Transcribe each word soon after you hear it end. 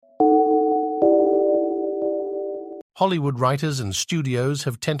Hollywood writers and studios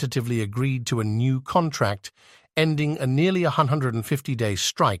have tentatively agreed to a new contract, ending a nearly 150-day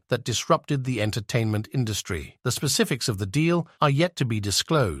strike that disrupted the entertainment industry. The specifics of the deal are yet to be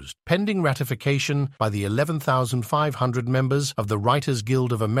disclosed, pending ratification by the 11,500 members of the Writers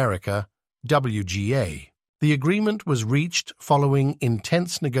Guild of America, WGA. The agreement was reached following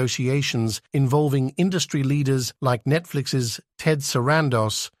intense negotiations involving industry leaders like Netflix's Ted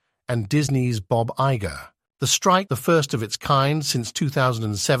Sarandos and Disney's Bob Iger. The strike, the first of its kind since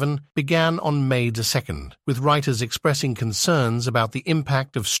 2007, began on May 2nd, with writers expressing concerns about the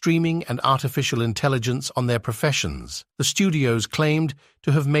impact of streaming and artificial intelligence on their professions. The studios claimed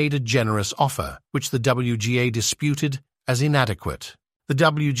to have made a generous offer, which the WGA disputed as inadequate. The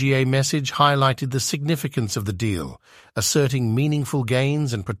WGA message highlighted the significance of the deal, asserting meaningful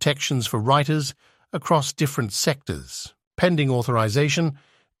gains and protections for writers across different sectors. Pending authorization,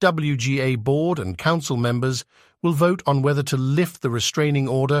 WGA board and council members will vote on whether to lift the restraining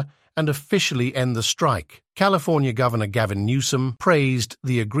order and officially end the strike. California Governor Gavin Newsom praised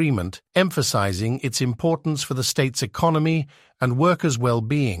the agreement, emphasizing its importance for the state's economy and workers'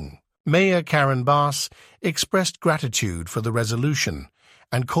 well-being. Mayor Karen Bass expressed gratitude for the resolution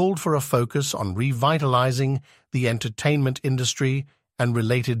and called for a focus on revitalizing the entertainment industry and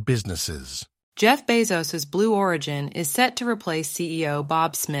related businesses. Jeff Bezos' Blue Origin is set to replace CEO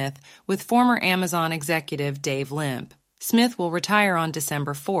Bob Smith with former Amazon executive Dave Limp. Smith will retire on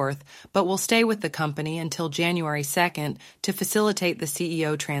December 4th, but will stay with the company until January 2nd to facilitate the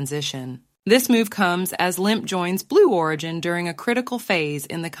CEO transition. This move comes as Limp joins Blue Origin during a critical phase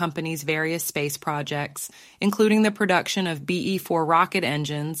in the company's various space projects, including the production of BE-4 rocket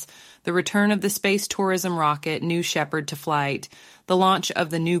engines, the return of the space tourism rocket New Shepard to flight, the launch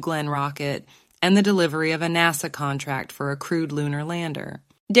of the New Glenn rocket, and the delivery of a NASA contract for a crewed lunar lander.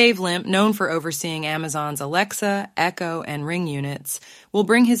 Dave Limp, known for overseeing Amazon's Alexa, Echo, and Ring units, will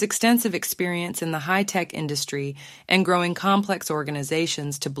bring his extensive experience in the high-tech industry and growing complex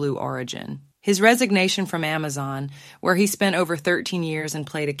organizations to Blue Origin. His resignation from Amazon, where he spent over 13 years and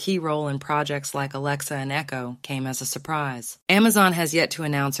played a key role in projects like Alexa and Echo, came as a surprise. Amazon has yet to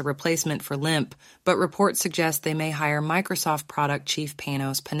announce a replacement for Limp, but reports suggest they may hire Microsoft product chief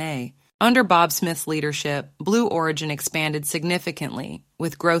Panos Panay. Under Bob Smith's leadership, Blue Origin expanded significantly,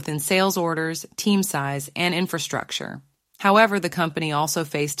 with growth in sales orders, team size, and infrastructure. However, the company also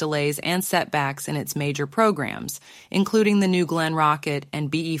faced delays and setbacks in its major programs, including the New Glenn rocket and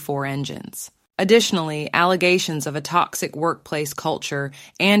BE-4 engines. Additionally, allegations of a toxic workplace culture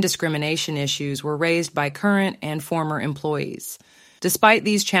and discrimination issues were raised by current and former employees. Despite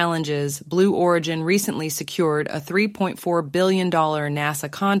these challenges, Blue Origin recently secured a $3.4 billion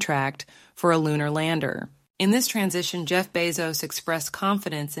NASA contract for a lunar lander. In this transition, Jeff Bezos expressed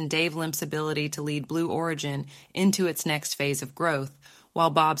confidence in Dave Limp's ability to lead Blue Origin into its next phase of growth,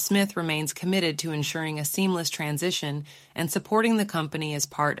 while Bob Smith remains committed to ensuring a seamless transition and supporting the company as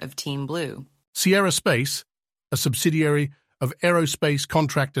part of Team Blue. Sierra Space, a subsidiary of aerospace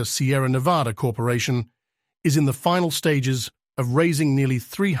contractor Sierra Nevada Corporation, is in the final stages of raising nearly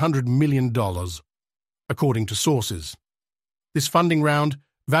 $300 million, according to sources. This funding round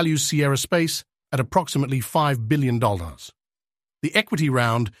values Sierra Space at approximately $5 billion. The equity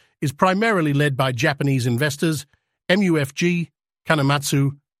round is primarily led by Japanese investors MUFG,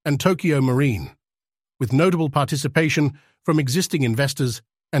 Kanematsu, and Tokyo Marine, with notable participation from existing investors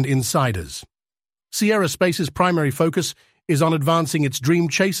and insiders. Sierra Space's primary focus is on advancing its Dream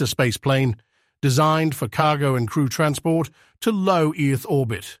Chaser spaceplane, designed for cargo and crew transport to low Earth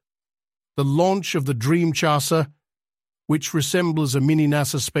orbit. The launch of the Dream Chaser, which resembles a mini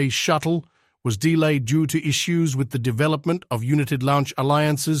NASA space shuttle, was delayed due to issues with the development of United Launch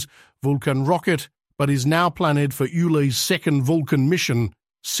Alliance's Vulcan rocket, but is now planned for ULA's second Vulcan mission,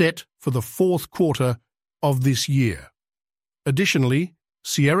 set for the fourth quarter of this year. Additionally,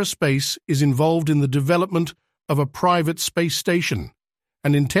 Sierra Space is involved in the development of a private space station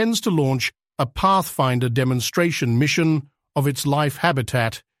and intends to launch a Pathfinder demonstration mission of its life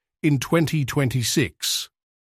habitat in 2026.